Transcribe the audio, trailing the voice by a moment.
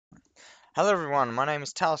Hello everyone, my name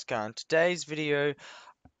is Talscar. In today's video,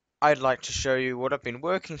 I'd like to show you what I've been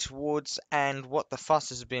working towards and what the fuss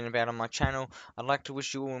has been about on my channel. I'd like to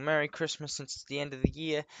wish you all a Merry Christmas since it's the end of the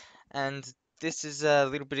year, and this is a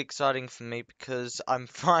little bit exciting for me because I'm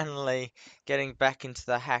finally getting back into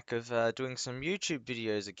the hack of doing some YouTube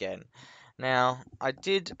videos again. Now, I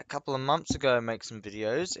did a couple of months ago make some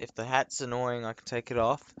videos. If the hat's annoying, I can take it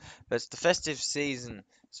off. But it's the festive season,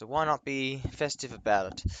 so why not be festive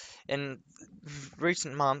about it? In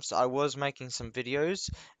recent months, I was making some videos,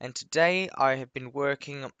 and today I have been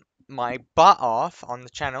working my butt off on the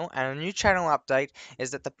channel, and a new channel update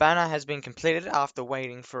is that the banner has been completed after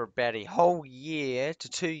waiting for about a whole year to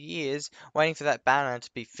 2 years, waiting for that banner to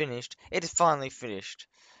be finished. It is finally finished.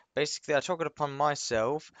 Basically, I took it upon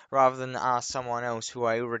myself rather than ask someone else who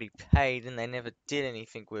I already paid and they never did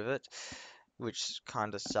anything with it, which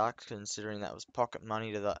kind of sucked considering that was pocket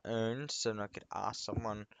money that I earned, so I could ask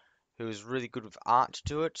someone who was really good with art to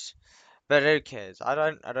do it. But who cares? I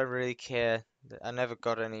don't really care. I never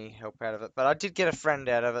got any help out of it, but I did get a friend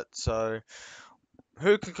out of it, so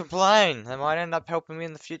who can complain? They might end up helping me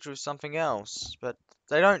in the future with something else, but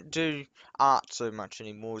they don't do art so much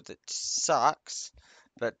anymore. That sucks,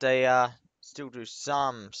 but they still do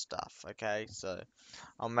some stuff. Okay, so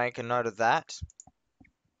I'll make a note of that.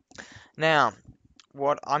 Now,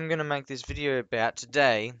 what I'm gonna make this video about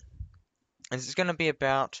today is it's gonna be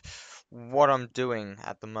about what I'm doing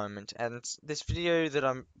at the moment. And this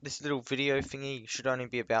little video thingy should only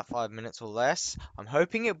be about 5 minutes or less. I'm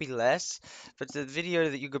hoping it'll be less, but the video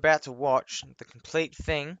that you're about to watch, the complete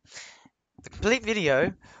video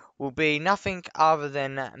will be nothing other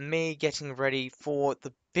than me getting ready for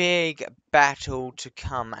the big battle to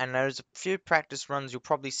come. And there's a few practice runs you'll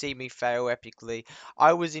probably see me fail epically.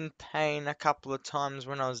 I was in pain a couple of times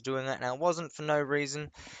when I was doing it, and it wasn't for no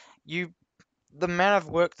reason. You the amount of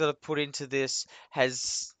work that I put into this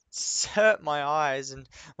has hurt my eyes, and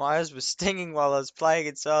my eyes were stinging while I was playing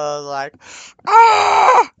it, so I was like,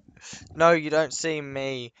 ah! No, you don't see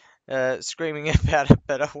me screaming about it,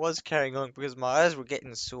 but I was carrying on because my eyes were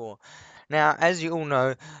getting sore. Now, as you all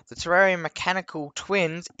know, the Terraria Mechanical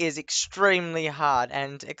Twins is extremely hard,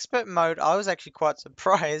 and expert mode, I was actually quite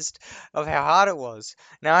surprised of how hard it was.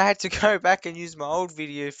 Now, I had to go back and use my old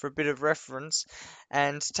video for a bit of reference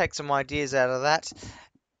and take some ideas out of that,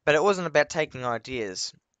 but it wasn't about taking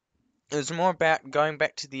ideas. It was more about going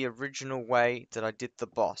back to the original way that I did the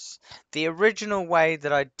boss. The original way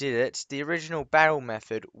that I did it, the original battle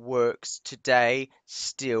method, works today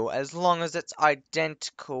still, as long as it's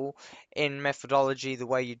identical in methodology the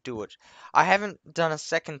way you do it. I haven't done a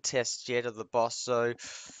second test yet of the boss, so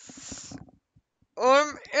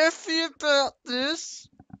I'm iffy about this.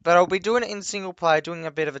 But I'll be doing it in single player, doing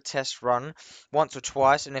a bit of a test run once or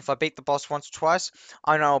twice, and if I beat the boss once or twice,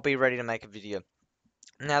 I know I'll be ready to make a video.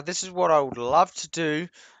 Now, this is what I would love to do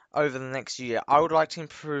over the next year. I would like to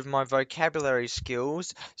improve my vocabulary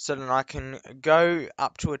skills so that I can go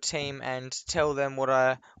up to a team and tell them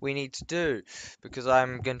what we need to do. Because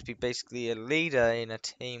I'm going to be basically a leader in a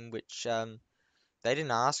team which they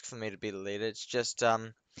didn't ask for me to be the leader. It's just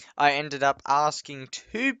I ended up asking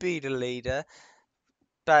to be the leader,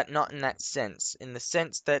 but not in that sense. In the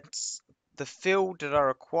sense that the field that I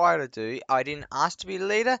require to do, I didn't ask to be the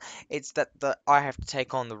leader. It's that I have to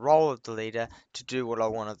take on the role of the leader to do what I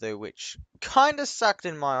want to do, which kind of sucked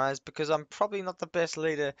in my eyes because I'm probably not the best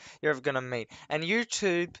leader you're ever going to meet. And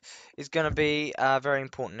YouTube is going to be very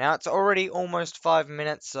important. Now, it's already almost 5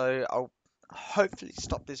 minutes, so I'll hopefully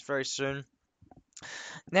stop this very soon.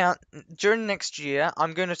 Now, during next year,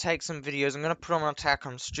 I'm going to take some videos. I'm going to put them on Attack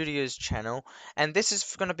on Studios channel, and this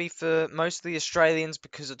is going to be for mostly Australians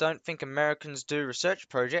because I don't think Americans do research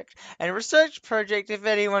project. And research project, if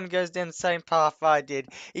anyone goes down the same path I did,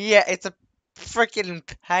 yeah, it's a freaking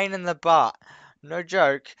pain in the butt. No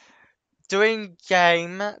joke. Doing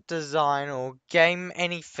game design or game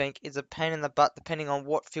anything is a pain in the butt depending on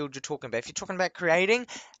what field you're talking about. If you're talking about creating,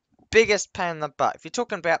 biggest pain in the butt. If you're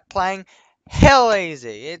talking about playing, hell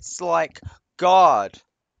easy. It's like God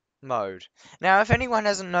mode. Now, if anyone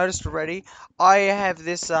hasn't noticed already, I have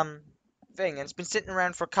this thing, and it's been sitting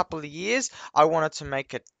around for a couple of years. I wanted to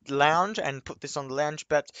make a lounge and put this on the lounge,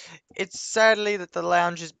 but it's sadly that the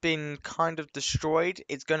lounge has been kind of destroyed.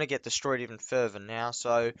 It's going to get destroyed even further now,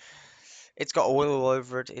 so it's got oil all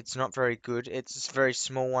over it. It's not very good. It's a very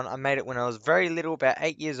small one. I made it when I was very little, about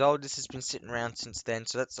 8 years old. This has been sitting around since then,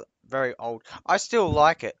 so that's very old. I still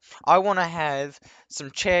like it. I want to have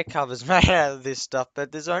some chair covers made out of this stuff, but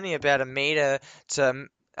there's only about a meter to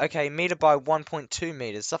Okay, meter by 1.2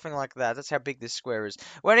 meters, something like that. That's how big this square is.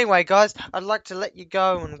 Well, anyway, guys, I'd like to let you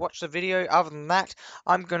go and watch the video. Other than that,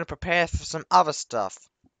 I'm going to prepare for some other stuff.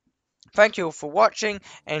 Thank you all for watching,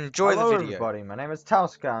 and enjoy the Hello video. everybody, my name is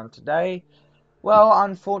Talscar, and today, well,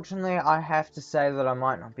 unfortunately, I have to say that I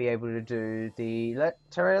might not be able to do the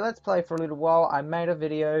Terraria Let's Play for a little while. I made a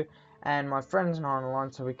video, and my friend's not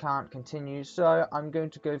online, so we can't continue, so I'm going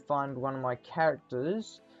to go find one of my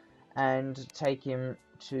characters, and take him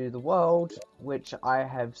to the world, which I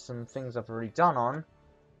have some things I've already done on,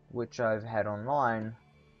 which I've had online,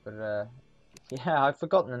 but, yeah, I've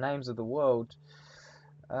forgotten the names of the world.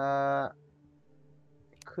 Could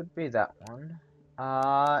be that one.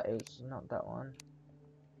 It's not that one.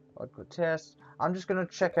 Local test. I'm just gonna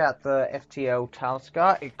check out the FTL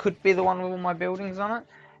Talscar. It could be the one with all my buildings on it.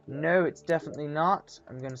 No, it's definitely not.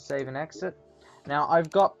 I'm gonna save and exit. Now, I've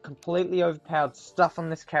got completely overpowered stuff on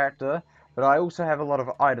this character, but I also have a lot of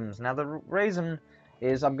items. Now, the reason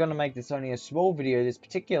is I'm gonna make this only a small video, this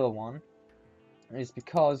particular one, is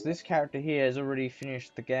because this character here has already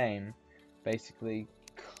finished the game. Basically,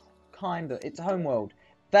 kinda. It's homeworld.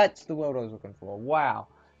 That's the world I was looking for. Wow.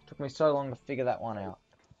 Took me so long to figure that one out.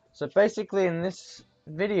 So basically in this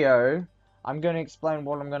video, I'm going to explain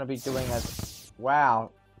what I'm going to be doing as...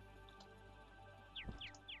 Wow.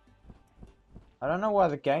 I don't know why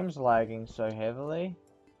the game's lagging so heavily.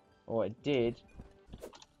 Or it did.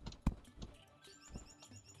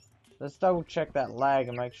 Let's double check that lag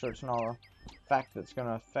and make sure it's not a fact that's going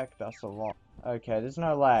to affect us a lot. Okay, there's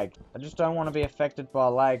no lag. I just don't want to be affected by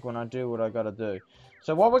lag when I do what I got to do.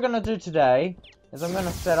 So what we're going to do today is I'm going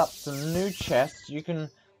to set up some new chests. You can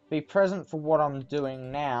be present for what I'm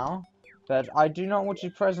doing now, but I do not want you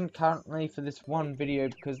present currently for this one video,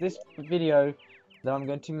 because this video that I'm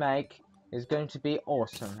going to make is going to be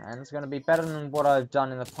awesome, and it's going to be better than what I've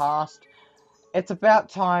done in the past. It's about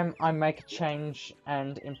time I make a change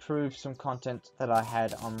and improve some content that I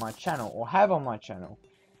had on my channel, or have on my channel.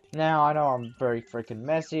 Now, I know I'm very freaking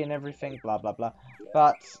messy and everything, blah blah blah,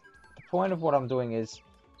 but the point of what I'm doing is,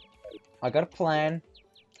 I got a plan,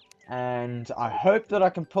 and I hope that I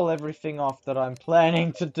can pull everything off that I'm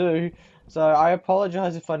planning to do. So I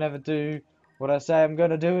apologize if I never do what I say I'm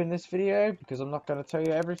going to do in this video, because I'm not going to tell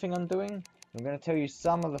you everything I'm doing. I'm going to tell you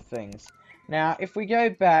some of the things. Now, if we go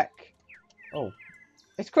back... Oh,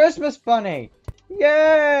 it's Christmas Bunny!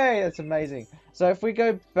 Yay! That's amazing. So if we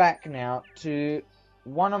go back now to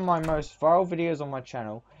one of my most viral videos on my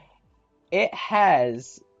channel, it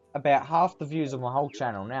has about half the views of my whole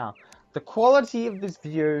channel. Now, the quality of this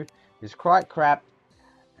view is quite crap,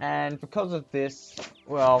 and because of this,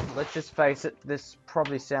 well, let's just face it, this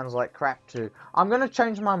probably sounds like crap too. I'm going to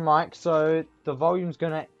change my mic, so the volume's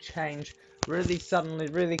going to change really suddenly,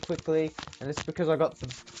 really quickly, and it's because I got the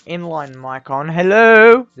inline mic on.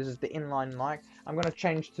 Hello! This is the inline mic. I'm going to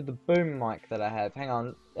change to the boom mic that I have. Hang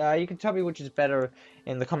on. You can tell me which is better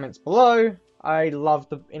in the comments below. I love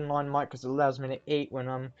the inline mic because it allows me to eat when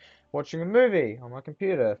I'm watching a movie on my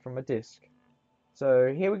computer from a disc.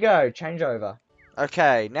 So here we go, change over.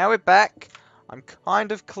 Okay, now we're back. I'm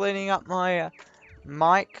kind of cleaning up my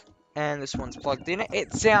mic, and this one's plugged in.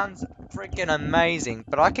 It sounds freaking amazing,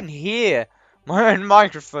 but I can hear my own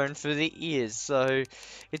microphone through the ears, so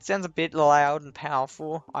it sounds a bit loud and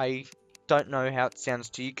powerful. I don't know how it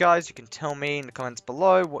sounds to you guys. You can tell me in the comments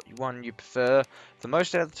below what one you prefer the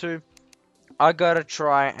most out of the two. I gotta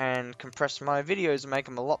try and compress my videos and make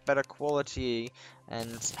them a lot better quality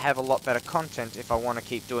and have a lot better content if I want to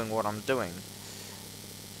keep doing what I'm doing.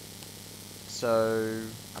 So,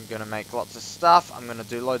 I'm gonna make lots of stuff, I'm gonna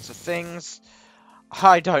do loads of things.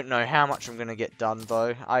 I don't know how much I'm gonna get done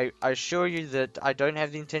though. I assure you that I don't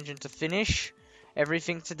have the intention to finish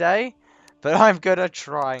everything today, but I'm gonna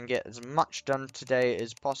try and get as much done today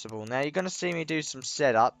as possible. Now, you're gonna see me do some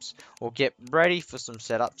setups, or get ready for some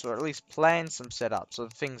setups, or at least plan some setups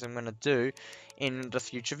of things I'm gonna do in the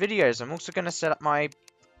future videos. I'm also gonna set up my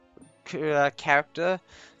character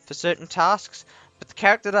for certain tasks, but the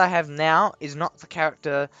character that I have now is not the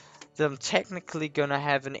character that I'm technically gonna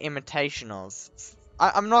have an imitation of.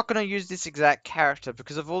 I'm not gonna use this exact character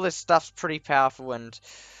because of all this stuff's pretty powerful, and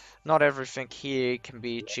not everything here can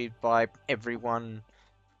be achieved by everyone,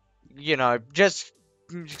 you know, just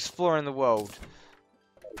exploring the world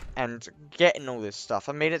and getting all this stuff.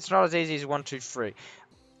 I mean, it's not as easy as 1, 2, 3.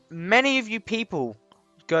 Many of you people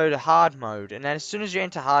go to hard mode, and then as soon as you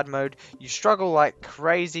enter hard mode, you struggle like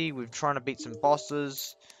crazy with trying to beat some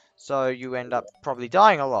bosses, so you end up probably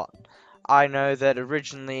dying a lot. I know that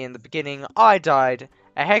originally in the beginning I died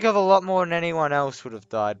a heck of a lot more than anyone else would have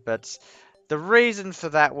died, but The reason for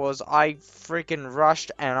that was I freaking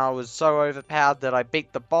rushed and I was so overpowered that I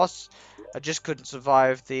beat the boss. I just couldn't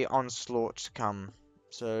survive the onslaught to come.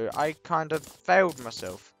 So I kind of failed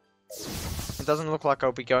myself. It doesn't look like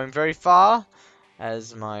I'll be going very far,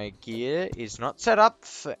 as my gear is not set up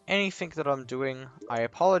for anything that I'm doing. I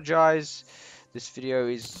apologize. This video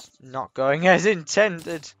is not going as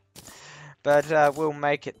intended. But we'll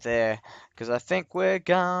make it there, because I think we're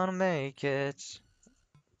gonna make it.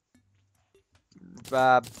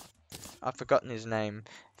 I've forgotten his name.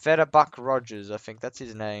 Buck Rogers, I think that's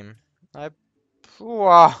his name.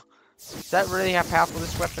 Whoa. Is that really how powerful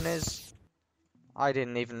this weapon is? I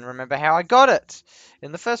didn't even remember how I got it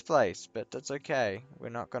in the first place, but that's okay. We're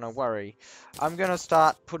not gonna worry. I'm gonna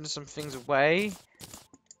start putting some things away.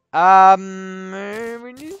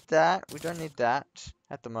 We need that. We don't need that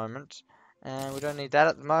at the moment. And we don't need that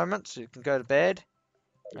at the moment, so you can go to bed.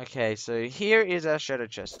 Okay, so here is our shadow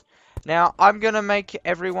chest. Now, I'm gonna make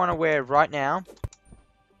everyone aware right now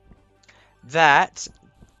that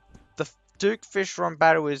the Duke Fish Run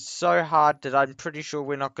battle is so hard that I'm pretty sure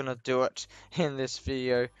we're not gonna do it in this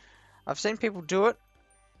video. I've seen people do it,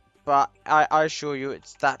 but I assure you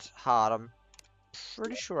it's that hard. I'm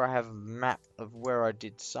pretty sure I have a map of where I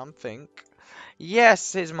did something.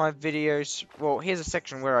 Yes, here's my videos. Well, here's a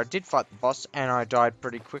section where I did fight the boss and I died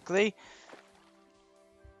pretty quickly.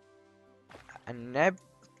 And Neb...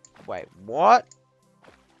 Wait, what?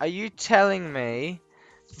 Are you telling me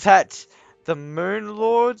that the Moon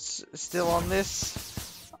Lord's still on this?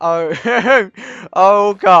 Oh,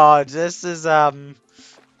 oh god, this is, kind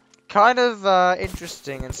of,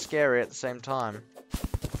 interesting and scary at the same time.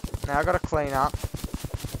 Now, I gotta clean up.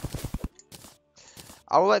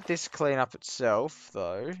 I'll let this clean up itself,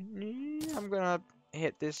 though. I'm gonna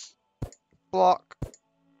hit this block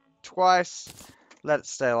twice. Let it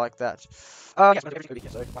stay like that. Yes, I'm gonna do everything over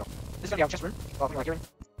here, so, well, this is gonna be our chest room, well, I'm going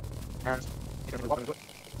and it's gonna be welcome to it.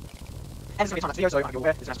 And it's gonna be a time-lapse video, so I'm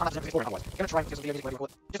aware, there's no time-lapse, it's boring otherwise. I'm gonna try and get some video, whatever you call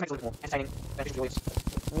it, just make it a little bit more entertaining, beneficial to the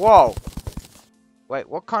audience. Whoa! Wait,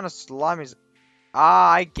 what kind of slime is...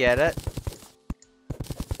 Ah, I get it.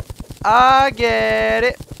 I get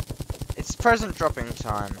it! It's present dropping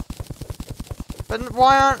time. But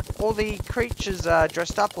why aren't all the creatures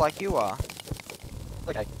dressed up like you are?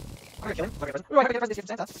 Okay. I'm gonna kill him. I'm gonna get a present. Ooh, I gotta get a present this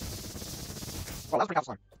year from Santa. Well, that was pretty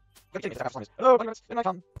powerful slime. You're kidding me if that's how powerful slime is. Hello, buddy, good night,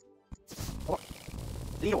 come. Oh, look.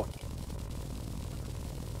 Leo.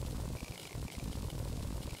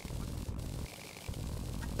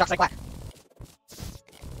 Dark Snake Black.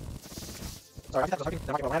 Sorry, I think that was hoping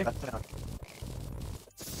there might be one landing, but I don't know.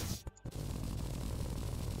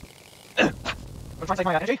 I'm trying to save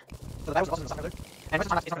my energy. So the battles are awesome and stuff I'm gonna do. And most of the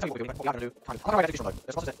time it's not gonna tell you what we're doing, but what we are gonna do, kind of. I'm gonna go to do though.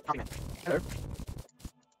 There's lots of can't be met. Hello.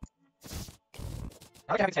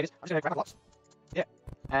 I don't care how big the save is, I'm just gonna grab my blocks. Yeah.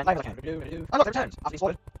 And play with I can. Oh look, they returned after being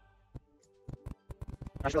slaughtered.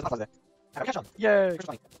 I just realised that was there. I got a catch on. Yay! Christmas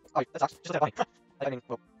bunny. Oh, that sucks. Just look at bunny. I don't mean,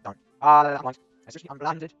 well, darn. I'm blind. I'm seriously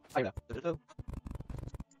unblinded. Oh, no.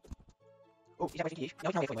 Oh, he's having a kick. No,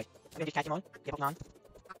 he's not here for anyway. I'm gonna just catch him on. Yeah, Pokemon.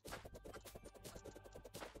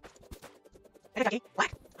 And it's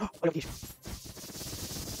Black! Oh, look at these.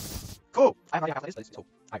 Cool! I have no idea how fast that is, but it's cool.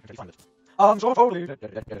 I can totally find it. I'm so totally. Oh,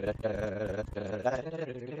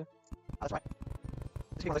 that's right.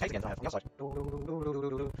 This is one of those caves again that I have from the outside.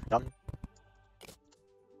 Done.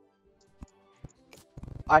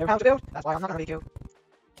 I know how to build, that's why I'm not gonna be killed.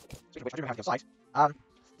 Speaking of which, I do know how to go outside.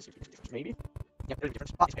 This is a difference, maybe? Yep, there's a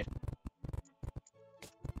difference. Ah, it's paired.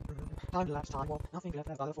 Time lapse, time warp, nothing left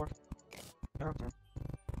to bother for.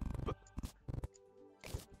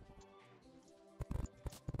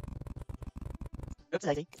 Oops,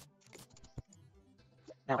 lazy.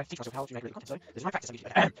 Now, I teach myself how to make really content, so this is my practice. So,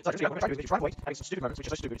 I'm going to try to do this right away, having some stupid moments which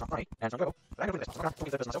are so stupid it's not funny, and so I'm going to go. But I'm going to do this. I'm going to talk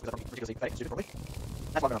in third person myself because I'm ridiculously pathetic and stupid, probably.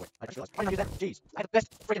 That's why I'm going to wait. I just realised. Why didn't I use them? Jeez. I had the best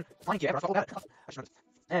freaking mining gear ever. I forgot all about it. I just noticed.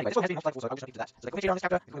 Anyway, this one has been multiple, so I'll just not get to that. So the commentary on this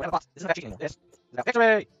chapter is going to be but this isn't about cheating anymore. This is about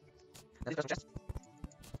victory! Now, these personal chests.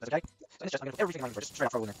 That's okay. So in this chest, I'm going to put everything in my just straight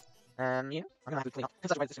up throw in there. Yeah. I'm going to have to clean up in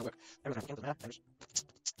such a way that this is going to work. Everyone's going to kill them there. I'm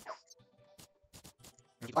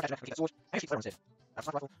keep the catching it, keep that sword, and keep the head. That's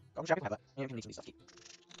not a rifle. Golden shell, people have that. And you can need some of these stuff to keep.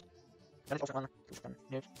 Then it's also one.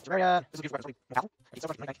 Terraria. This is a beautiful weapon, so powerful. I need so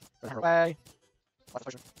much to make. Doesn't hammer away. Life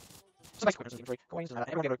potion. Some basic equipment, inventory, coins, and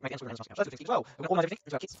everyone will make inventory and stuff. So that's good things as well. We're going to organize everything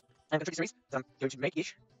into our kits. And the tricky series that I'm going to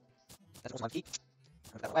make-ish. That's also my key.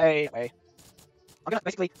 Move that away, that way. I'm going to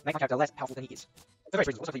basically make my character less powerful than he is. For various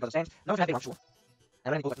reasons, also you understand. No one's going to have I'm sure.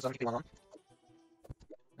 And I don't need bull weapons, so I'm going to keep people on.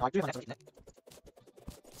 Now, I do have my next on the internet.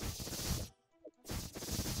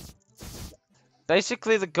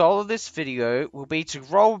 Basically, the goal of this video will be to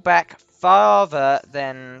roll back farther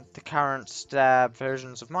than the current stab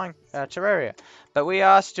versions of Terraria. But we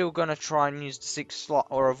are still going to try and use the 6th slot,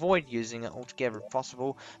 or avoid using it altogether if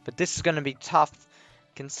possible. But this is going to be tough,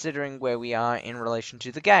 considering where we are in relation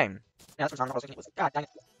to the game. Now, that's what I was thinking. God dang it.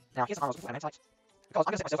 Now, here's the one I was looking for, because I'm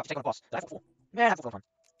going to set myself up to take on a boss that I fought before. Man, I fought before.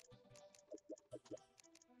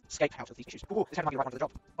 Escape out of these issues. Ooh, this might be the right one for the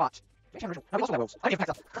job. But, no, we lost all our wolves. I didn't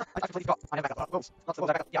even back up. I completely forgot. I never back up. Wolves. Not the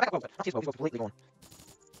wolves I back up. Yeah, I back up wolves, but not his wolves. His wolves completely gone.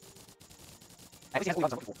 At least he has all the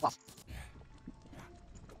ones I'm looking for. Plus.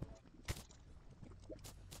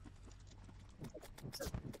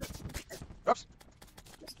 Oops.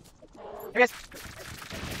 Here he is.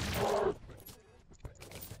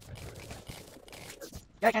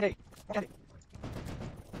 Yeah, candy. More candy.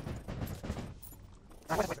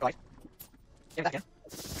 Where's the guys? Give me that again.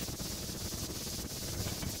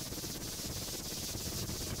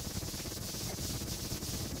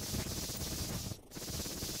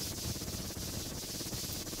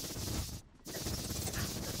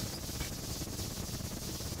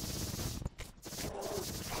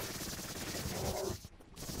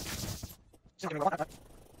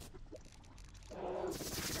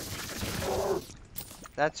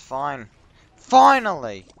 That's fine.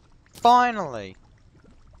 Finally! Finally!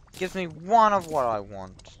 Gives me one of what I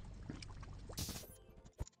want.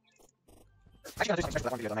 Actually, I'm gonna do something special with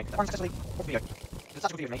that one video that I made. That one successfully booked video. It's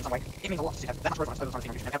such a good video to me in some way. It means a lot to have that much progress over time to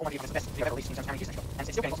and have one video that's the best video ever released in terms of how many views it's got. And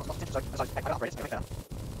it's still getting lots of attention, so I upgrade it, so I make it better.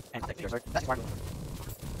 And I'll take video, so that's why I'm doing it.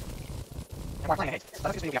 And why I'm playing ahead. I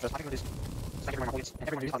don't think this video first. I think we'll do this. Thank everyone in my audience, and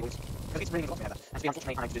everyone who's part of the audience. Because it's really means a lot to me to have that. And to be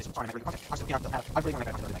unfortunately unable to do this, I'm trying to make really content. I'm still, I really want to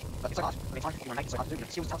make better content. But it's so hard. I mean, time, you want to make it so hard to do, you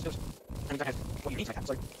know, skills, talent, skills. And you don't have what you need to make that.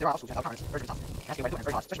 So there are obstacles, there are opponents, very, very tough. It has to be a way to do it,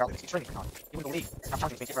 very hard. Especially about it's extremely hard. You wouldn't believe how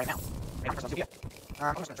challenging it's been to get right now. I mean, I'm still here.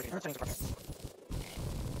 I'm just going to trick it. I'm just going to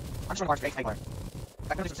I'm just going to create a player.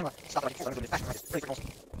 I'm going to do some similar stuff that I can do in this fashion, right? It's really freaking awesome.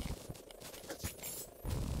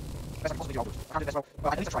 Best I can possibly do, I'll do it. I can't do this well.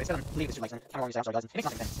 Well, I need to try it. It's better than leave this too late and come along and say, I'm sorry guys. It makes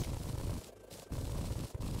nothing sense.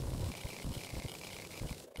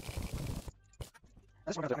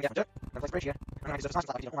 This is what I'm going to do. I'm going to place a bridge here. I'm going to use the nice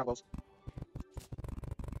stuff I did on all my worlds.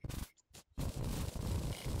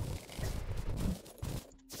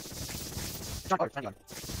 Giant bow, tiny gun.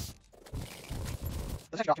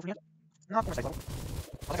 Does it actually go up from here? No, I'm going to stay level.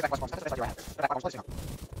 I'll take it back by spawns. That's the best idea I have. Go back by one's close enough.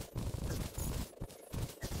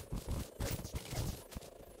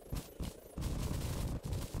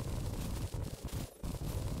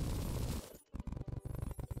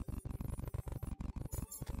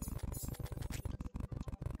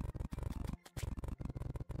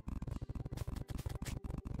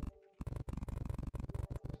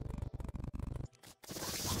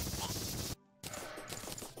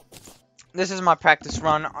 This is my practice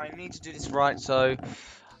run. I need to do this right so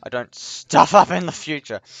I don't stuff up in the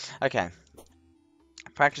future. Okay.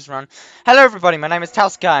 Practice run. Hello everybody, my name is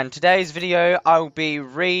Talscar. In today's video I will be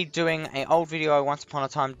redoing an old video I once upon a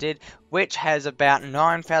time did, which has about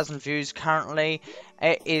 9,000 views currently.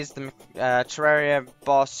 It is the Terraria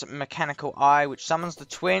boss Mechanical Eye, which summons the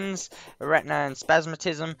twins, Retina and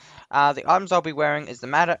Spasmatism. The items I'll be wearing is the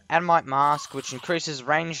Adamite Mask, which increases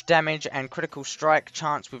range damage and critical strike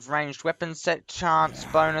chance with ranged weapons. Set chance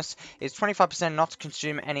bonus is 25% not to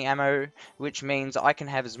consume any ammo, which means I can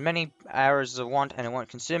have as many arrows as I want and it won't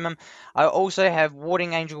consume them. I also have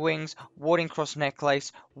Warding Angel Wings, Warding Cross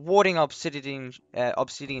Necklace, Warding Obsidian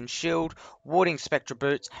Shield, Warding Spectra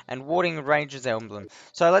Boots, and Warding Ranger's Emblem.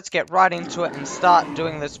 So let's get right into it and start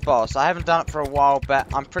doing this boss. I haven't done it for a while, but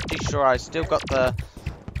I'm pretty sure I still got the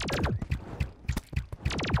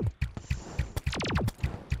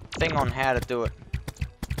thing on how to do it.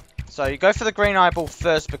 So you go for the green eyeball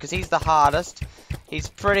first because he's the hardest. He's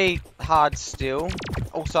pretty hard still.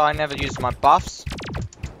 Also, I never use my buffs.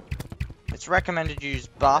 It's recommended you use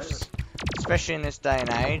buffs, especially in this day and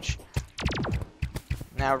age.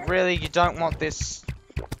 Now, really, you don't want this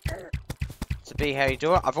to be how you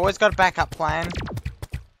do it. I've always got a backup plan.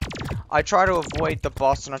 I try to avoid the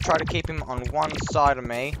boss, and I try to keep him on one side of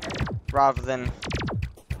me, rather than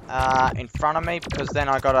in front of me, because then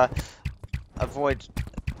I gotta avoid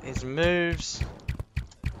his moves.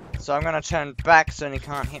 So I'm gonna turn back so he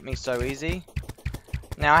can't hit me so easy.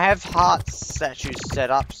 Now I have heart statues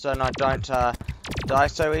set up so I don't die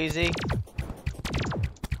so easy.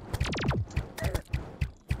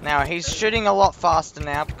 Now he's shooting a lot faster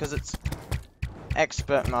now because it's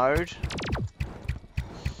expert mode.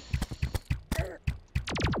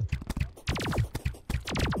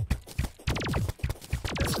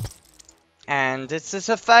 And this is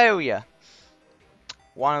a failure.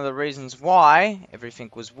 One of the reasons why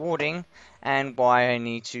everything was warding, and why I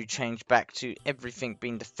need to change back to everything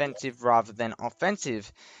being defensive rather than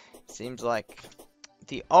offensive. Seems like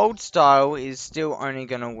the old style is still only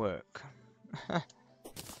gonna work.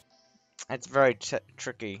 It's very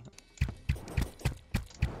tricky.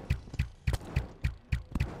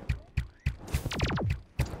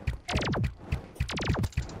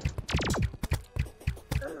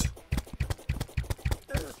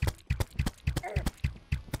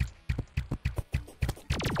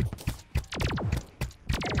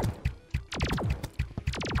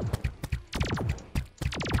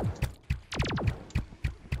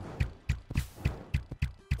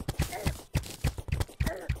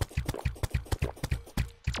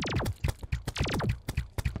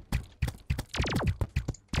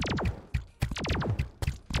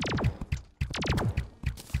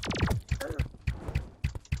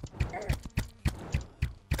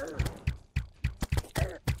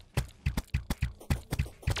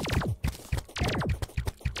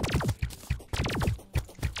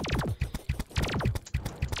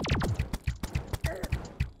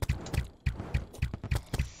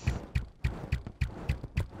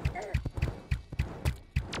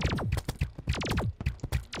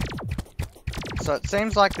 So it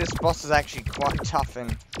seems like this boss is actually quite tough in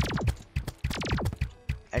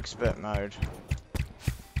expert mode.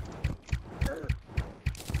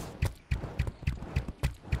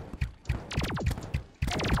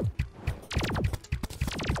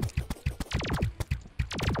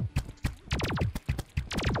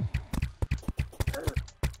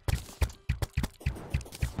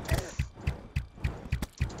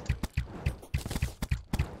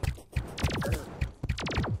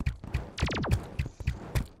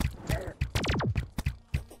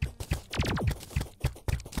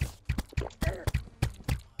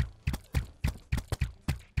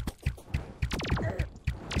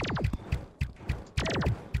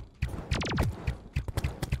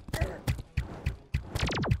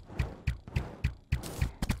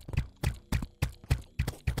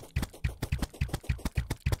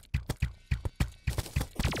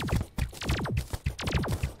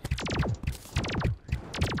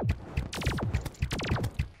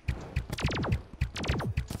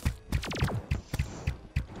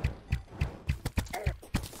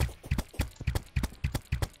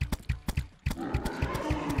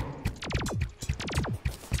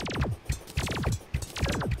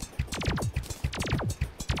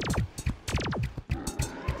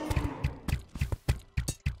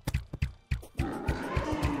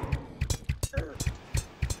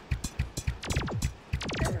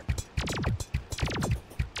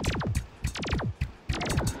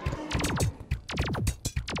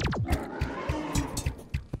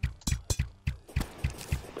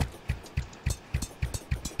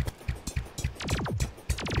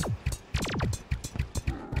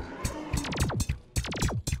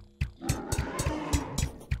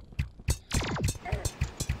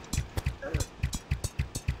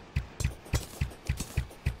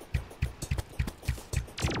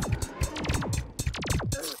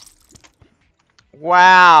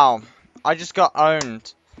 Wow, I just got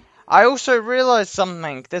owned. I also realized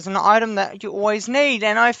something. There's an item that you always need,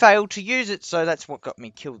 and I failed to use it, so that's what got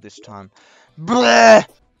me killed this time. Bleh!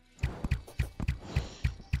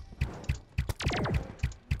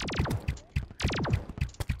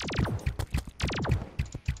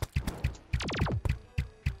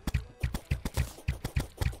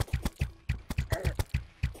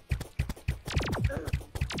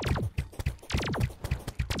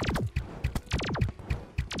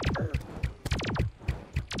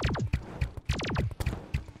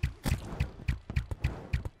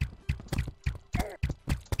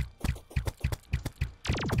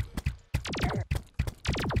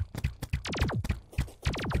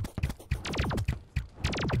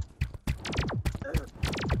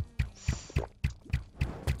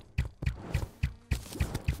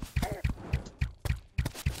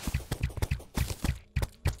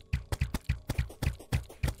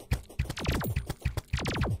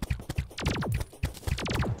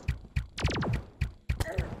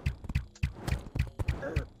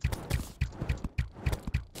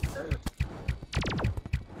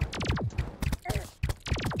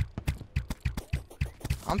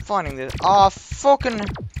 I'm finding this. Oh, fucking.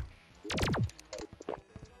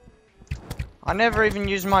 I never even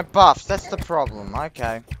use my buffs. That's the problem.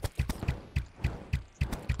 Okay.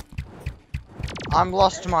 I'm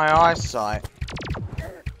lost to my eyesight.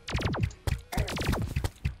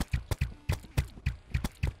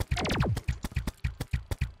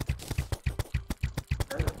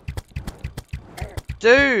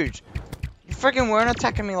 Dude! You freaking weren't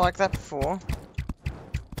attacking me like that before.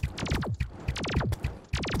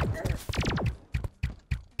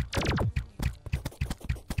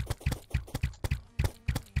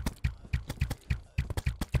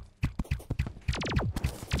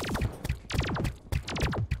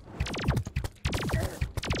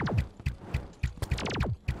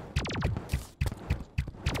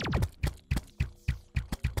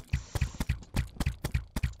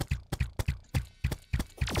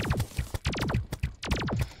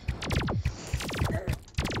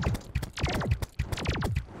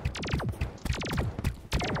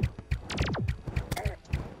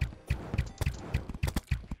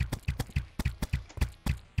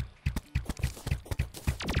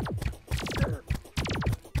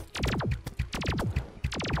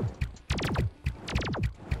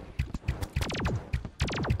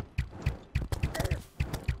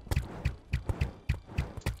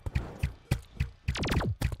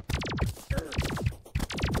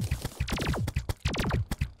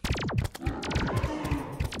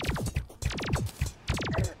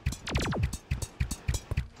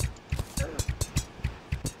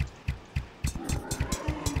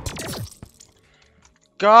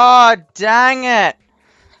 God dang it!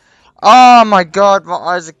 Oh my god, my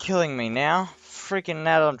eyes are killing me now. Freaking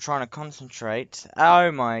now that I'm trying to concentrate.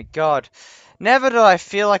 Oh my god. Never did I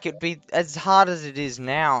feel like it'd be as hard as it is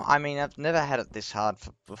now. I mean, I've never had it this hard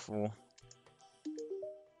before.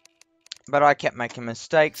 But I kept making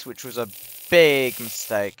mistakes, which was a big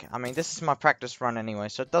mistake. I mean, this is my practice run anyway,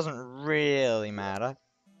 so it doesn't really matter.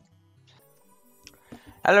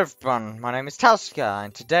 Hello everyone, my name is Talscar.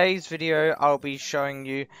 In today's video, I'll be showing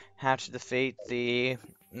you how to defeat the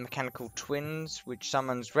mechanical twins, which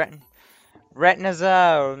summons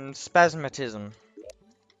Retinaza and Spasmatism.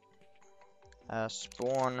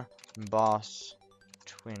 Spawn boss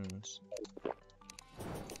twins.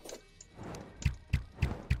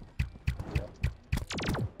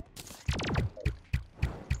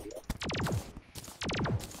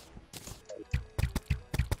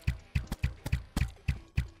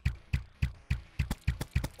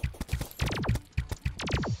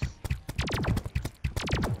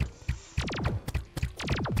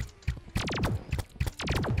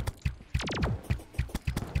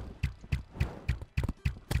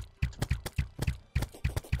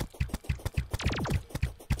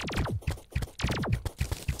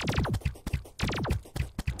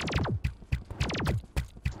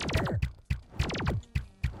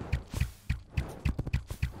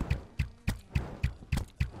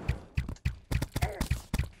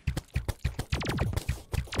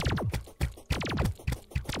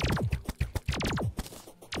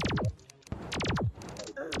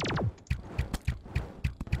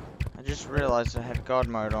 I just realized I had God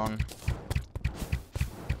mode on.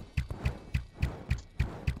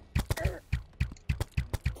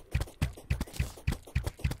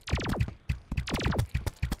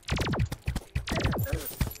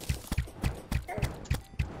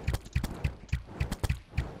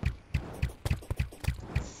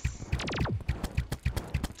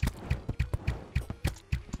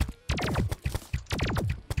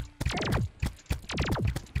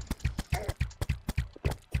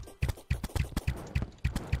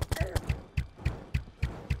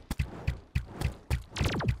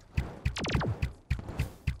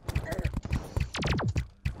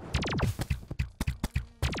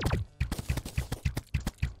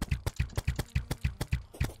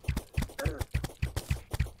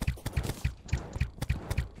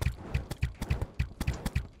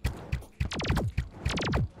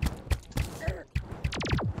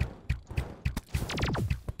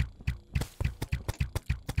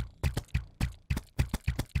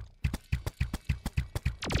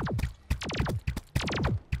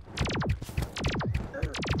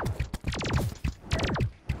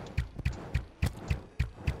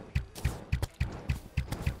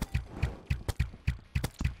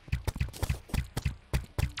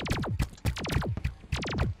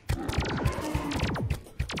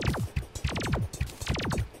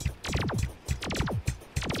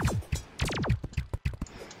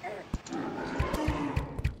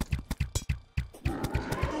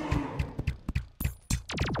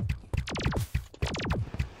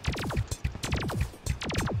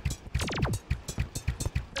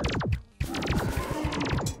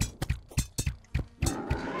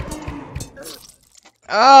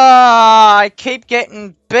 Ah, I keep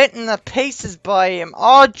getting bitten to pieces by him.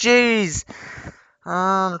 Oh, jeez.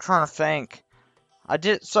 I'm trying to think. I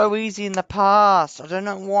did it so easy in the past. I don't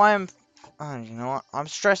know why I'm... Oh, you know what? I'm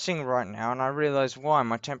stressing right now, and I realize why.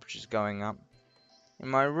 My temperature's going up. In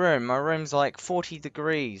my room. My room's like 40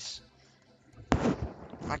 degrees.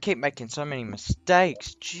 I keep making so many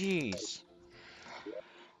mistakes. Jeez.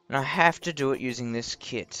 And I have to do it using this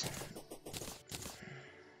kit.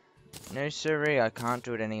 No siree, I can't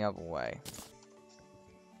do it any other way.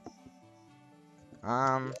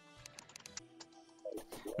 Now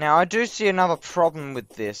I do see another problem with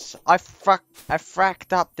this. I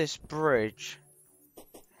fracked up this bridge.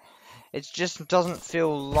 It just doesn't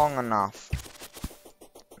feel long enough.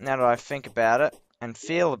 Now that I think about it and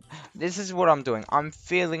feel, this is what I'm doing. I'm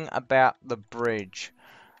feeling about the bridge.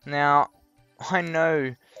 Now, I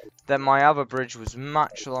know that my other bridge was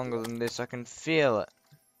much longer than this. I can feel it.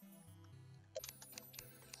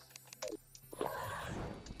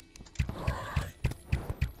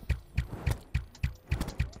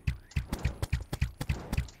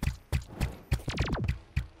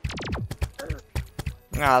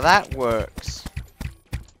 Now that works.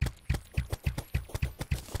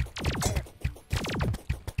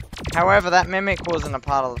 However, that mimic wasn't a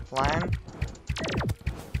part of the plan.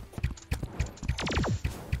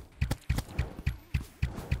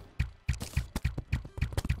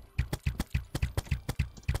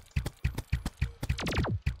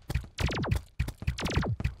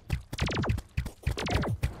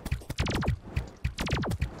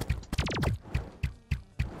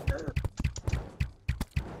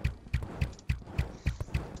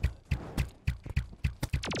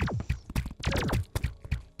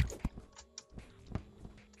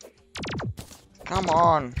 Come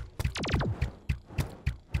on.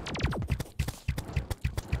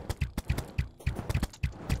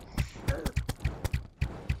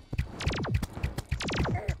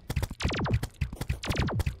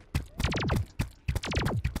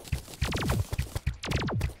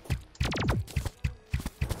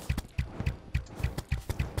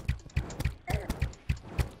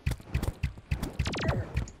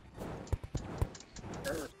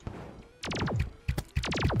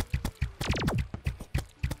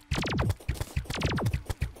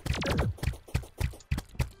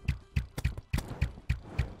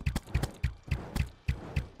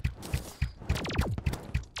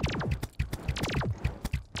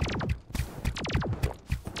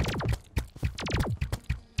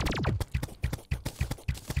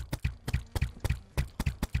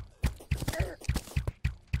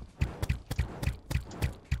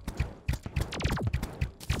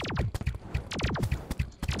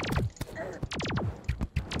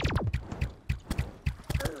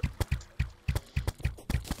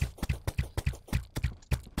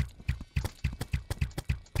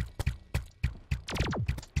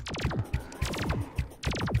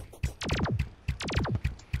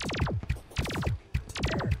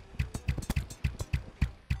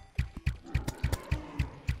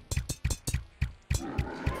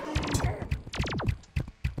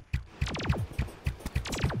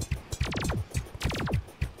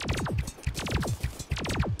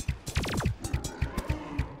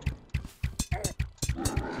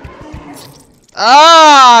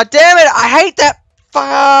 Ah, damn it! I hate that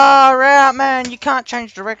far out, man. You can't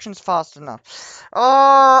change directions fast enough.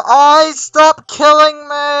 Oh, eyes, stop killing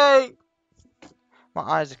me! My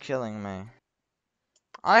eyes are killing me.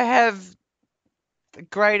 I have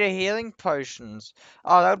greater healing potions.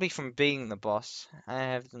 Oh, that would be from being the boss. I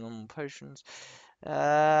have the normal potions.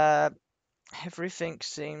 Uh, everything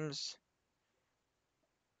seems.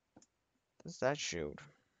 What's that shield?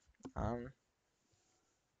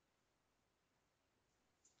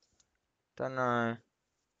 Don't know.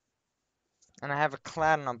 And I have a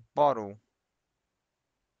cloud in a bottle.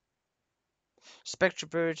 Spectre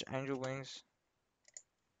Birds, Angel Wings.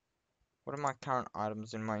 What are my current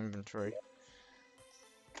items in my inventory?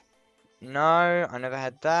 No, I never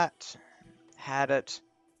had that. Had it.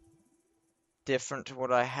 Different to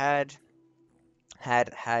what I had.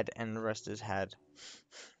 Had, and the rest is had.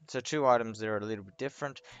 So 2 items there are a little bit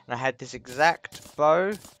different. And I had this exact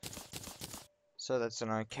bow. So that's an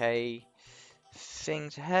okay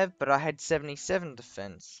thing to have. But I had 77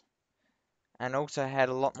 defense. And also had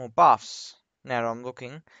a lot more buffs. Now that I'm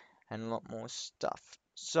looking. And a lot more stuff.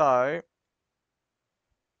 So...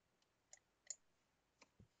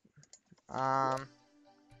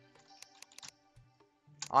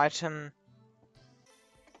 item.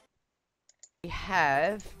 We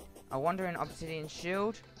have a Wandering Obsidian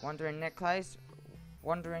Shield, Wandering Necklace,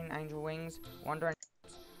 Wandering Angel Wings, Wandering...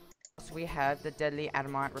 So we have the Deadly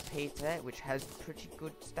Adamite Repeater, which has pretty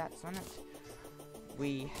good stats on it.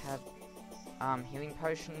 We have Healing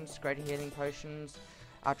Potions, Greater Healing Potions,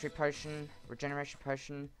 Archery Potion, Regeneration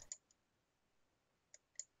Potion.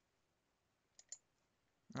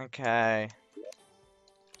 Okay.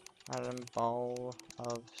 Item bowl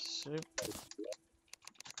of soup.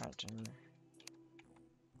 Item.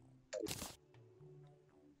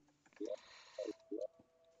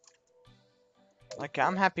 Okay,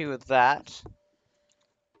 I'm happy with that.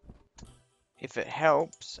 If it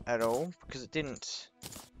helps at all, because it didn't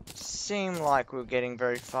seem like we were getting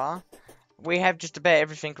very far. We have just about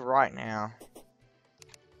everything right now.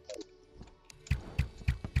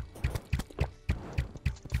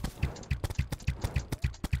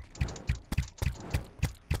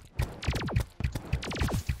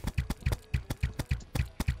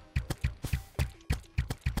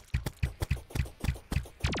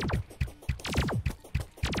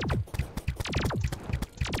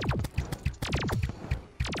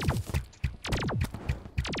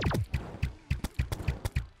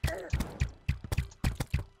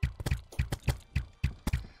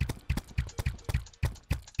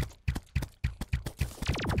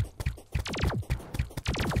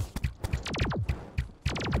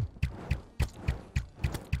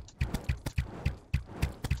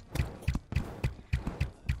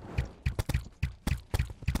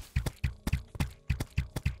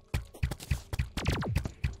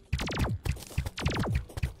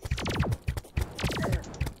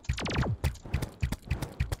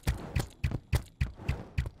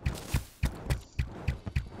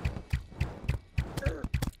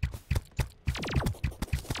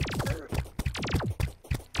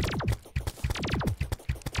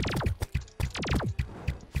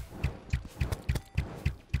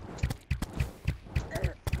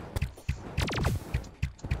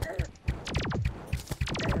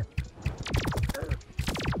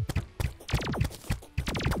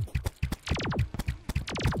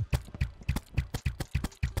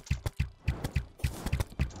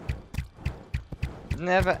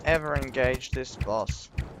 never ever engaged this boss.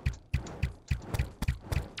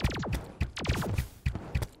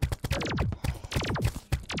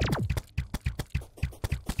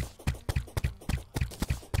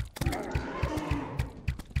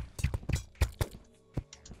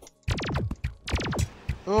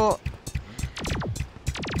 Oh.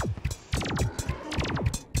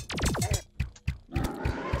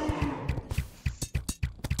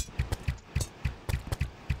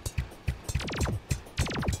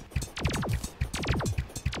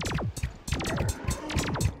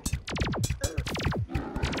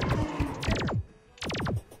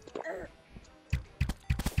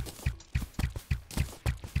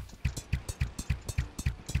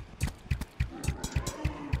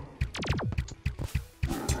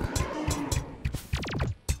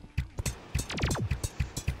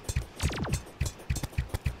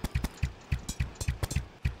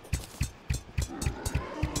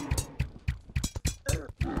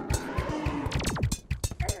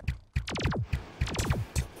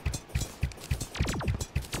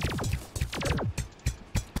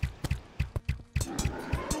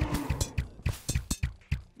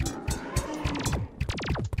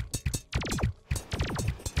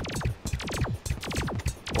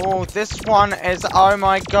 Oh, this one is, oh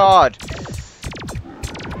my god.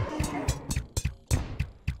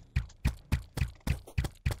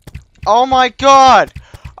 Oh my god.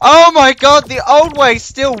 Oh my god, the old way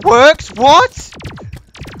still works? What?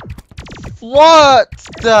 What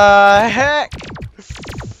the heck?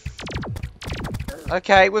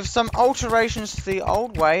 Okay, with some alterations to the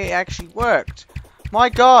old way, it actually worked. My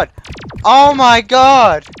god. Oh my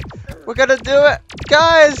god. We're gonna do it.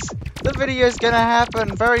 Guys, the video's gonna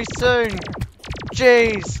happen very soon.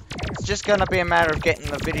 Jeez. It's just gonna be a matter of getting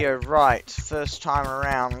the video right first time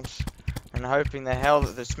around. And hoping the hell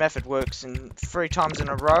that this method works in 3 times in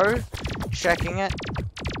a row. Checking it.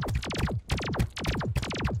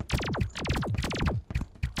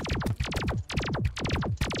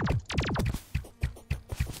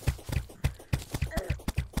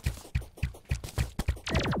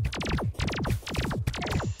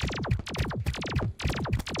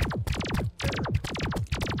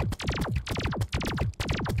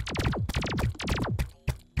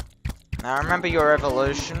 Now remember your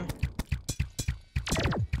evolution.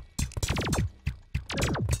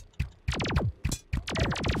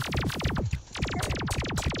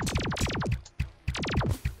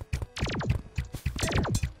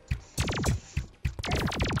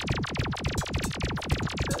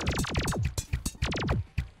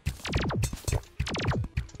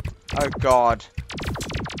 Oh god.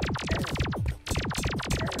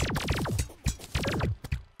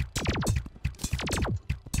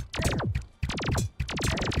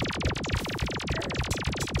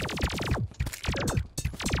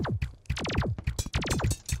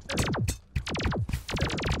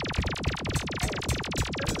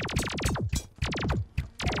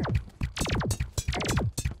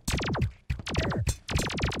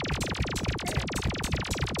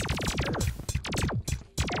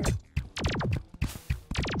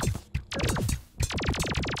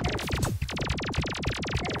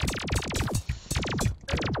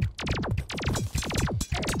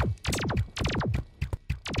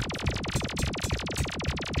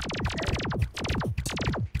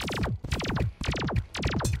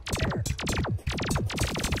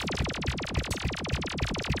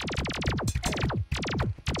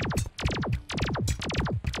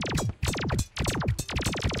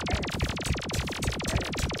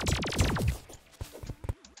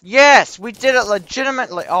 Yes, we did it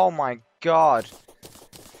legitimately. Oh my god.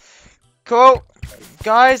 Cool.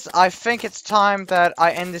 Guys, I think it's time that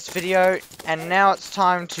I end this video, and now it's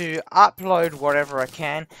time to upload whatever I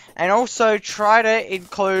can, and also try to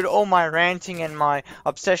include all my ranting and my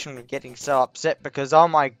obsession with getting so upset, because oh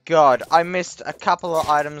my god, I missed a couple of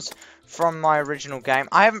items from my original game.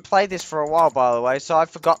 I haven't played this for a while, by the way, so I've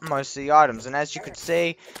forgotten most of the items, and as you could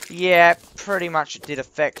see, yeah, pretty much it did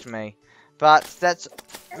affect me. But that's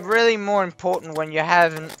really more important when you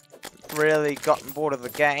haven't really gotten bored of the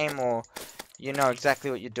game, or you know exactly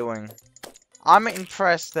what you're doing. I'm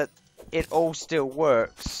impressed that it all still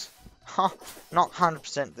works. Huh, not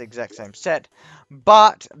 100% the exact same set,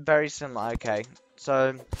 but very similar. Okay,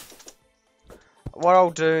 so what I'll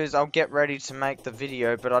do is I'll get ready to make the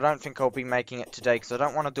video, but I don't think I'll be making it today because I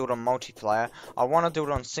don't want to do it on multiplayer. I want to do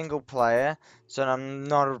it on single player, so I'm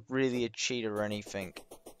not really a cheat or anything.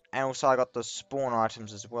 And also I got the spawn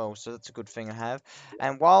items as well, so that's a good thing to have.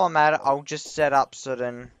 And while I'm at it, I'll just set up so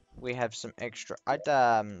then we have some extra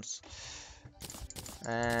items.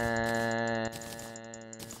 And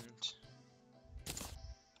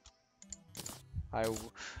I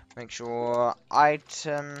will make sure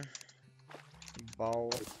item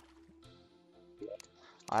bowl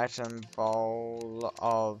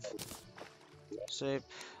of soup,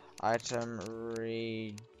 item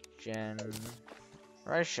regeneration.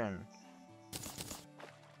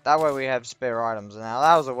 That way we have spare items. Now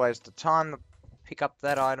that was a waste of time to pick up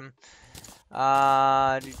that item.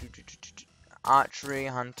 Archery,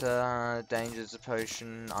 hunter, dangers,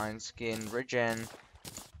 potion, iron skin, regen.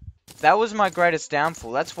 That was my greatest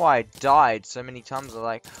downfall. That's why I died so many times. I'm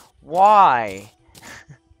like, why?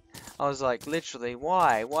 I was like, literally,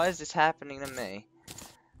 why? Why is this happening to me?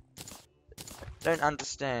 Don't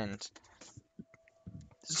understand.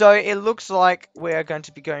 So it looks like we are going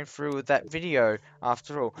to be going through with that video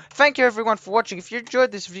after all. Thank you everyone for watching. If you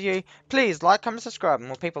enjoyed this video, please like, comment, subscribe. The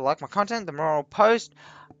more people like my content, the more I'll post.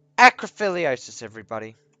 Acrophiliosis,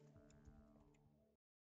 everybody.